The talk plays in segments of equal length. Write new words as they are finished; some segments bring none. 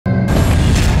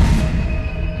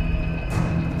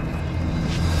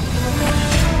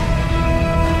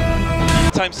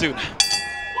anytime soon.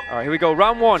 All right, here we go,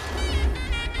 round one.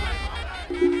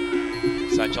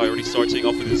 Saenchai already starting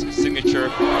off with his signature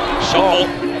shuffle.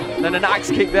 And then an axe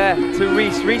kick there to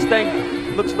Reis. Reis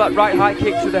then looks for that right high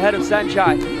kick to the head of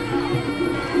Saenchai.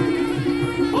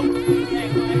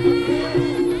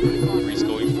 Reis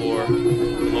going for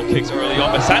the low kicks early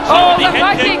on, but Saenchai with the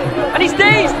head kick. And he's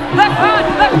dazed. Left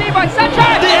hand, left knee by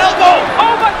Saenchai. The elbow!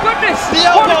 Oh my goodness! The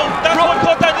elbow! That's what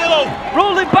caught Danilo!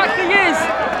 Rolling back the ears.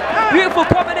 Beautiful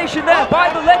combination there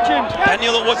by the legend.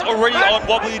 Danilo was already on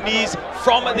wobbly knees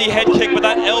from the head kick, but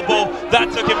that elbow,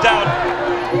 that took him down.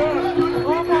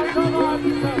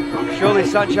 Surely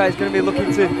Saenchai is going to be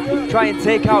looking to try and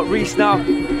take out Reis now.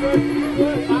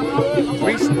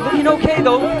 Reis looking okay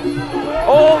though.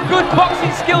 Oh, good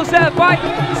boxing skills there by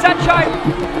Saenchai.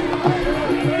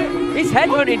 He's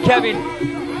headhunting, Kevin.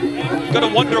 You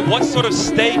gotta wonder what sort of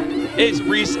state is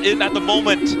Reis in at the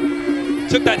moment.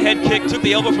 Took that head kick, took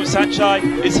the elbow from Saenchai.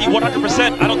 Is he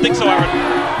 100%? I don't think so, Aaron.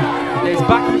 He's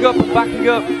backing up and backing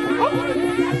up.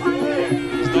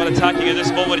 He's not attacking at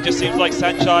this moment. It just seems like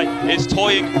Saenchai is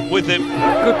toying with him.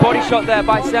 Good body shot there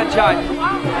by Saenchai.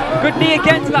 Good knee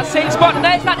again to that same spot. And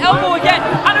there's that elbow again.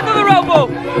 And another elbow.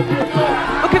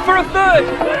 Looking for a third.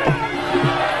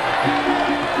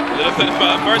 A little bit of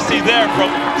mercy there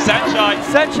from Saenchai.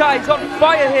 Saenchai is on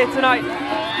fire here tonight.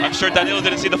 I'm sure Danilo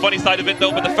didn't see the funny side of it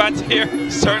though, but the fans here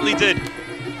certainly did.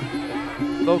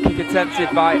 Low kick attempted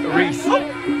by Reis.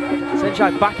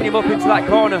 Saenchai backing him up into that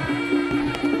corner.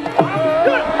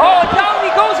 Oh, down he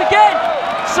goes again!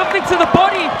 Something to the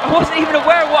body. I wasn't even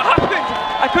aware of what happened.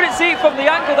 I couldn't see it from the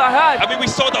angle that I had. I mean, we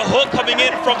saw the hook coming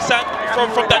in from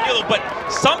Danilo, but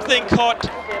something caught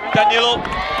Danilo.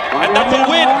 And that's a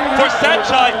win for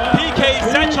Saenchai.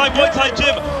 P.K.Saenchai Muay Thai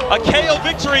Gym. A KO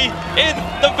victory in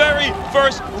the very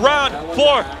first round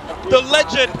for the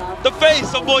legend, the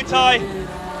face of Muay Thai.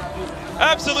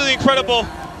 Absolutely incredible.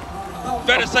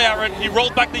 Fair to say, Aaron, he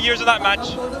rolled back the years of that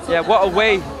match. Yeah, what a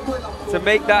way to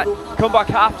make that comeback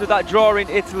after that draw in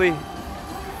Italy.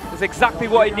 That's exactly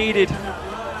what he needed.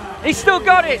 He still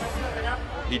got it.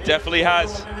 He definitely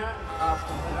has.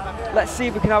 Let's see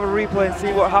if we can have a replay and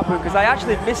see what happened, because I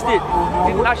actually missed it.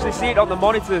 Didn't actually see it on the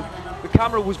monitor. The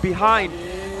camera was behind.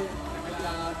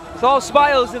 It's all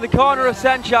smiles in the corner of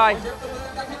Saenchai.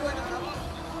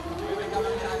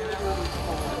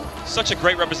 Such a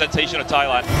great representation of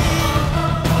Thailand.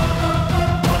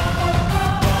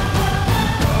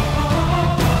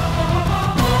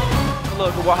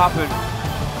 Look at what happened.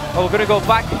 Oh, we're going to go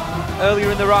back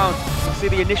earlier in the round. You see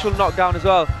the initial knockdown as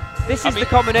well. This is the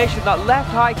combination, that left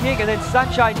high kick, and then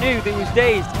Saenchai knew that he was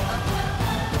dazed.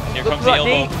 Here comes the elbow.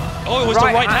 Knee. Oh, it was the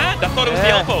right hand. I thought it was the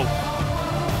elbow.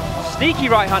 Sneaky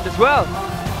right hand as well.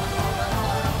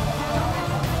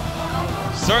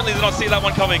 Certainly did not see that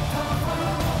one coming.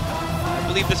 I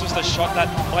believe this was the shot that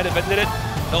might have ended it.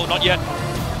 No, not yet.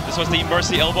 This was the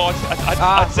mercy elbow,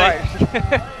 I'd say.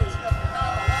 Right.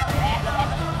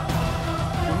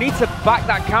 We need to back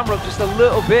that camera up just a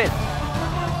little bit.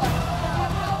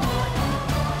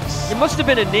 It must have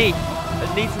been a knee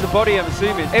to the body, I'm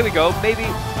assuming. Here we go, maybe.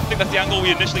 I think that's the angle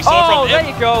we initially saw from him. Oh, there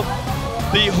you go.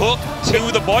 The hook to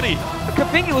the body. I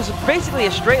think it was basically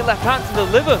a straight left hand to the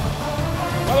liver.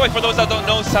 By the way, for those that don't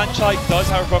know, Saenchai does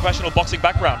have a professional boxing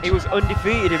background. He was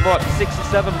undefeated in what, 6 or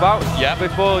 7 bouts? Yeah.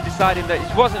 Before deciding that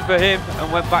it wasn't for him and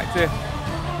went back to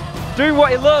doing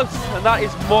what he loves, and that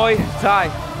is Muay Thai.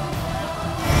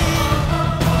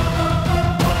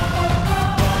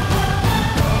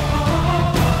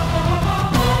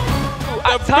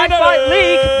 At Thai Fight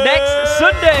League next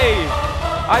Sunday.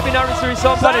 I've been Aaron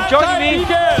Suri-Sompan, and joining me,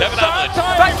 Kevin Hamlet.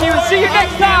 Thank you and see you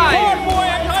next time.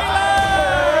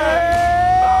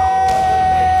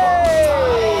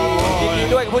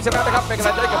 ด้วยกับผู้ชนะนะครับเป็นกำ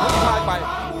ลังใจกับผู้ที่พ่ายไป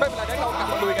ไม่เป็นไรได้เรากลับ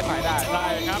มาลุยกันใหม่ได้ใช่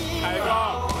ครับใครก็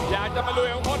อยากจะมาลุย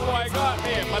ของโค้ชมวยก็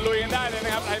นี่มาลุยกันได้เลยน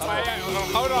ะครับไทยไฟท์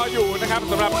เขารออยู่นะครับ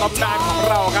สำหรับตำนานของ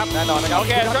เราครับแน่นอนนะครับโอเ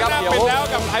คช่วงหน้าปิดแล้ว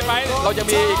กับไทยไฟท์เราจะ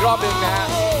มีอีกรอบหนึ่งนะฮะ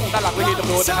ด้านหลังเวทีต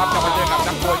ำรวจนะครับกลับมาเจอกับ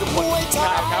นักมวยทุกคน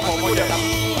ครับผมเดียวครับ